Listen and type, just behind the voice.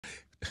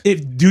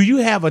Do you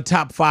have a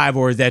top 5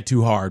 or is that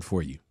too hard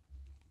for you?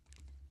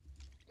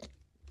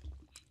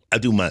 I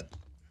do my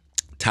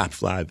top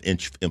 5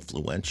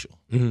 influential.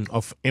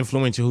 Of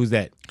influential, who's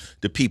that?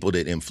 The people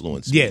that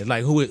influenced me. Yeah,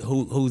 like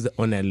who's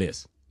on that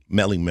list?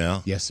 Melly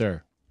Mel. Yes,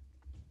 sir.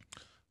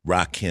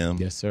 Rakim.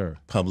 Yes, sir.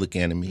 Public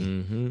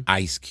Enemy.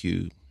 Ice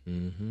Cube.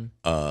 Then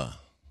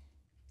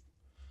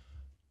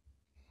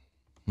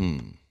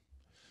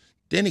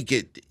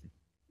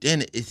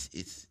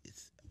it's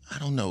I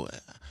don't know.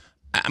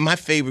 My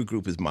favorite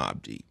group is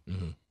Mobb Deep.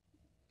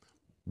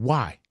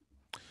 Why?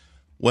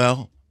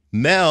 Well,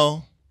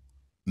 Mel,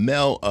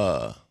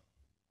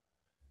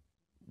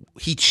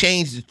 he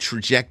changed the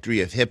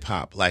trajectory of hip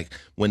hop. Like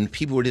when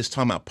people were just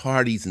talking about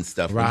parties and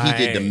stuff, when he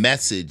did the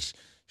message,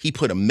 he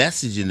put a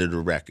message into the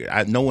record.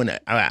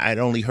 I'd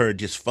only heard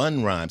just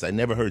fun rhymes. I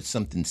never heard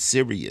something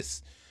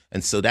serious.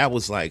 And so that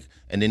was like,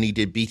 and then he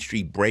did Beat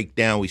Street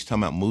Breakdown. We was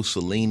talking about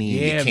Mussolini.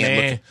 Yeah, and you can't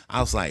man. look.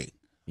 I was like,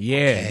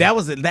 yeah, okay.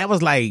 That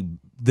was like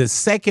the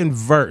second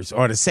verse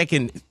or the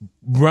second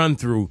run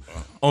through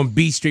on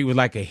Beat Street was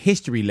like a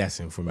history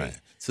lesson for me. Right.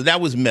 So that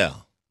was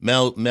Mel.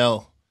 Mel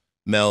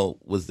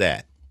was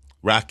that.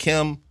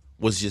 Rakim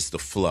was just the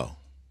flow.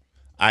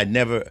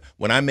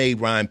 When I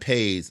made Ryan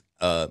Pays,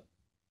 Rakim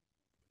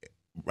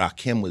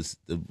was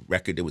the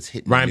record that was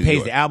hitting. Ryan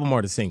Pays, the album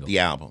or the single? The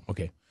album.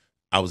 Okay.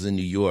 I was in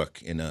New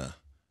York in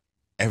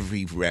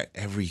every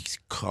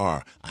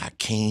car. I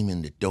came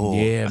in the door.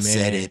 Yeah, I man.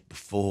 said it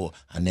before.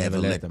 I never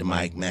let the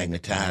mic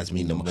magnetize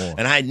me no more.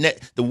 And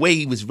the way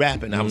he was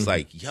rapping, I was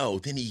like, yo,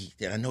 then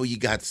I know you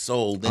got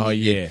soul.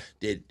 Then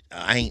did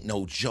I Ain't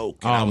No Joke.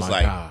 And I was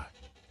like, God.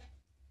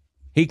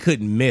 He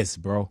couldn't miss,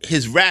 bro.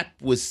 His rap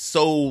was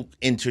so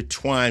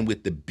intertwined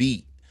with the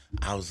beat.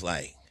 I was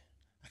like,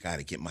 I got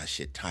to get my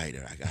shit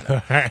tighter. I got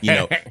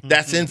to,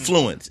 that's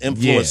influence.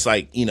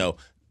 Like,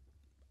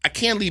 I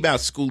can't leave out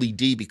Schoolie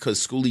D because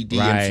Schoolie D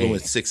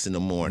influenced 6 in the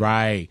morning.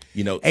 Right.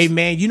 Hey,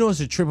 man, it's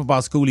a trip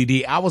about Schoolie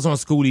D. I was on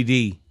Schoolie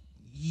D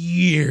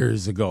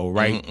years ago,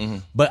 right?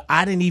 But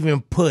I didn't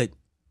even put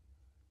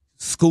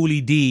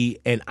Schoolie D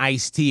and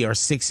Ice-T or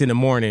 6 in the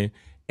morning.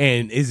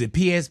 And is it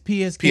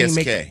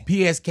PSK?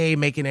 PSK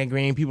making that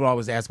green. People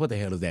always ask, what the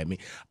hell does that mean?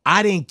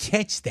 I didn't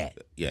catch that.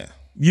 Yeah.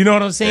 You know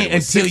what I'm saying?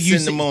 Until 6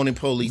 in the morning,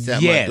 police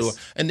at my door.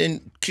 And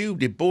then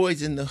Cube, the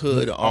boys in the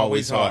hood are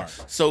always hard.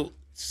 So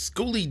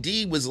Schoolie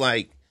D was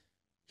like,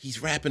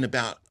 he's rapping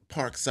about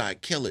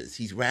Parkside Killers.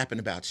 He's rapping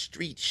about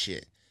street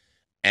shit.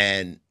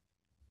 And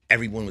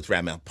everyone was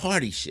rapping about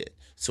party shit.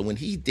 So when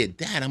he did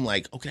that, I'm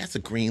like, okay, that's a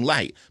green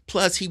light.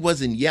 Plus, he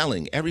wasn't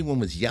yelling. Everyone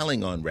was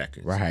yelling on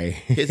records. Right.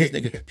 Here's this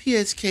nigga,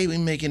 PSK, we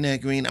making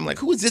that green. I'm like,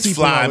 who is this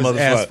fly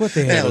motherfucker? What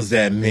the hell does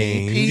that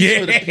mean? Peace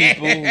for the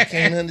people who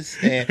can't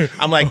understand.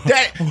 I'm like,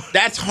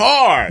 that's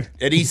hard.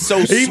 And he's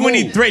so smooth. Even when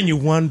he threatened you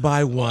one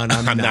by one,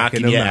 I'm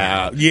knocking him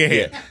out.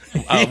 Yeah.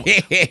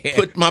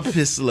 Put my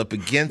pistol up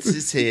against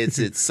his head,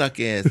 said, suck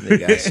ass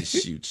nigga, I should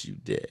shoot you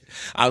dead.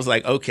 I was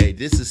like, okay,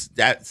 this is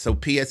that. So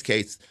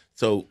PSK,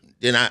 so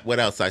then what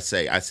else I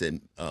say? I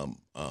said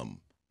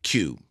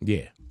Cube.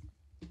 Yeah.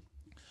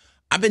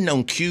 I've been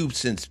known Cube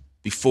since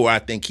before I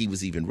think he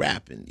was even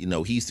rapping.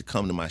 He used to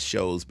come to my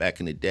shows back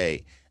in the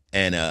day,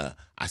 and I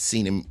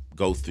seen him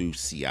go through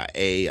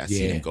CIA. I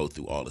seen him go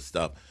through all the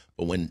stuff.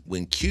 But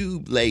when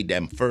Cube laid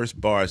them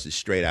first bars of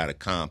Straight Outta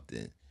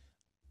Compton,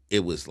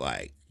 it was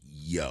like,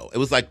 yo. It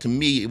was like, to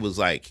me, it was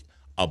like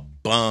a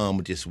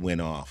bomb just went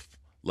off.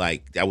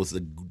 Like, that was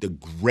the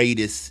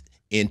greatest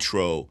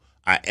intro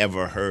I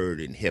ever heard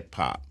in hip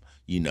hop,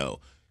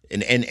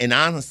 and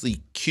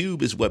honestly,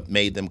 Cube is what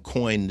made them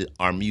coin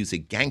our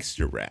music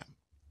gangster rap.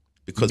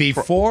 Because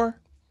before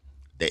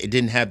it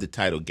didn't have the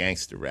title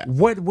gangster rap.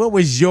 What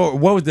was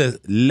the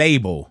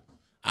label?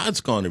 I was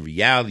going to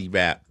reality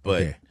rap,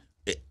 but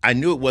I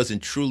knew it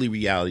wasn't truly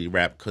reality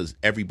rap because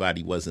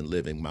everybody wasn't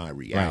living my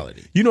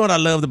reality. Right. You know what I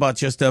loved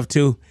about your stuff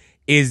too?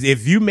 Is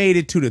if you made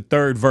it to the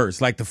third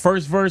verse, like the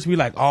first verse, we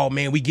like, oh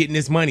man, we getting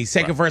this money.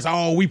 Second verse,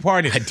 oh, we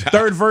partying.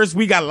 Third verse,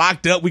 we got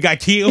locked up, we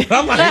got killed.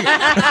 I'm like,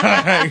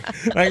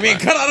 man,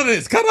 cut out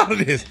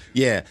of this.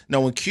 Yeah.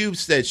 No, when Cube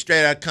said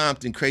Straight Outta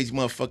Compton, crazy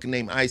motherfucker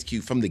named Ice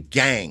Cube from the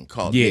gang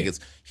called niggas,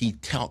 he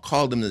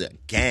called them the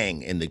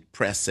gang, and the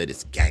press said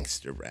it's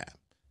gangster rap.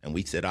 And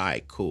we said, all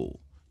right, cool.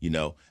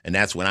 And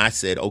that's when I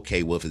said,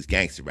 okay, well, if it's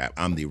gangster rap,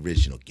 I'm the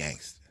original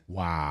gangster.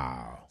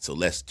 Wow. So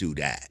let's do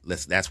that.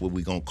 That's what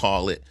we're going to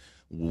call it.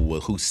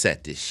 Who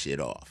set this shit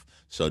off?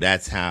 So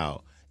that's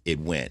how it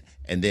went.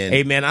 And then,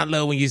 hey man, I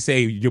love when you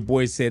say your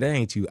boy said that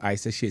ain't you,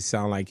 Ice. That shit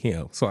sound like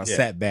him. So I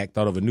sat back,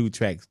 thought of a new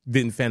track,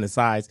 didn't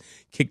fantasize,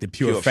 kicked the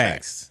pure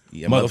facts.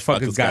 Yeah,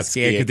 motherfuckers got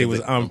scared because they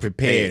was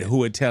unprepared. Who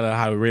would tell her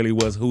how it really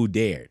was? Who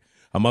dared?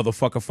 A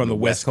motherfucker from the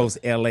West Coast,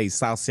 LA,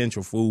 South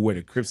Central fool, where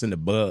the Crips and the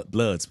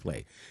Bloods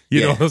play.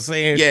 You know what I'm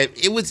saying? Yeah,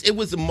 it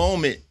was a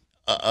moment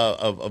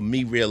of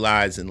me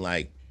realizing,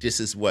 like, this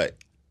is what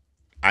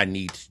I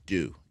need to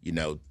do.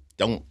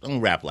 Don't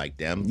rap like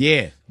them.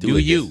 Yeah, do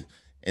you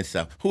and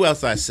stuff. Who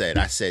else I said?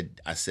 I said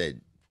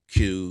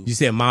Q. You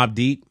said Mobb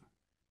Deep.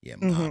 Yeah,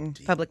 Mobb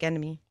Deep. Public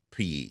Enemy.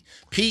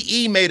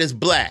 PE made us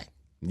black.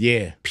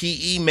 Yeah.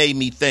 PE made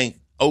me think,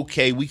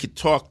 okay, we could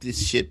talk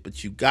this shit,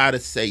 but you got to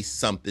say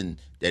something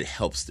that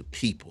helps the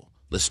people.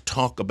 Let's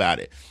talk about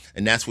it.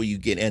 And that's where you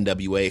get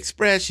NWA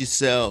Express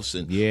Yourselves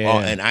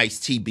and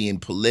Ice-T being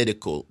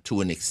political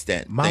to an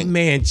extent. My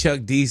man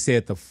Chuck D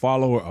said the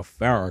follower of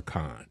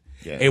Farrakhan.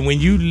 Yeah. And when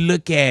you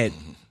look at,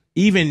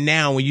 even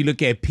now, when you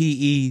look at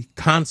PE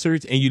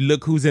concerts and you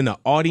look who's in the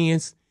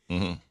audience,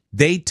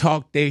 they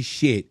talk their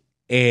shit.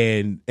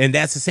 And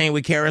that's the same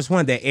with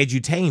KRS-One, that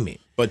edutainment.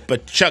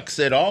 But Chuck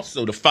said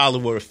also the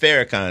follower of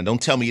Farrakhan.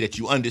 Don't tell me that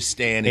you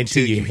understand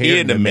until you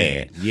hear the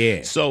man.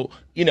 Yeah. So,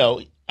 you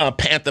know,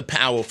 Panther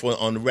Power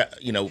and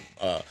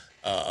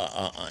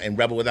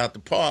Rebel Without the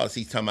Pause,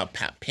 he's talking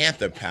about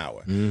Panther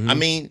Power. I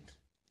mean,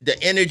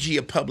 the energy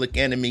of Public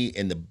Enemy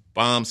and the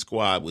Bomb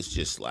Squad was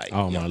just like,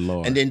 oh my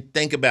Lord. And then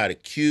think about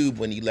it. Cube,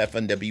 when he left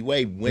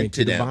NWA, went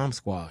to them. The Bomb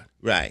Squad.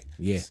 Right.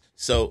 Yeah.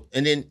 So,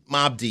 and then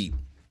Mobb Deep,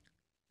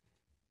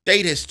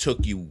 they just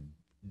took you.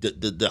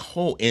 The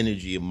whole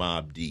energy of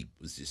Mobb Deep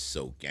was just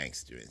so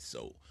gangster and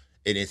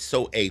it's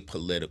so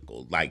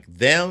apolitical. Like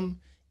them,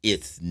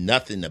 it's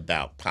nothing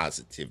about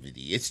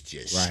positivity. It's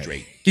just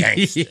straight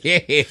gangster.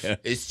 Yeah.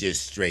 It's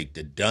just straight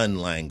the done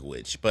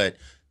language. But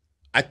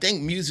I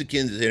think music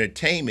is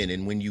entertainment,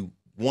 and when you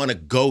want to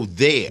go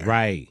there,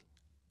 right,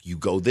 you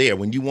go there.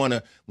 When you want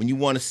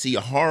to see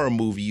a horror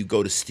movie, you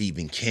go to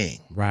Stephen King.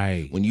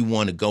 Right. When you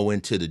want to go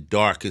into the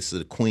darkest of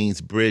the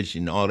Queen's Bridge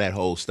and all that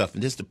whole stuff,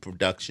 and just the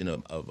production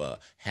of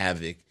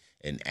Havoc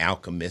and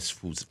Alchemist,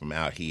 who's from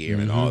out here,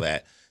 and all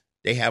that,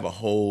 they have a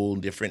whole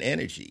different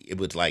energy. It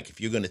was like,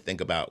 if you're going to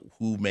think about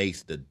who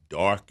makes the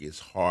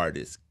darkest,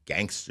 hardest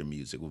gangster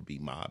music, would be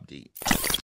Mobb Deep.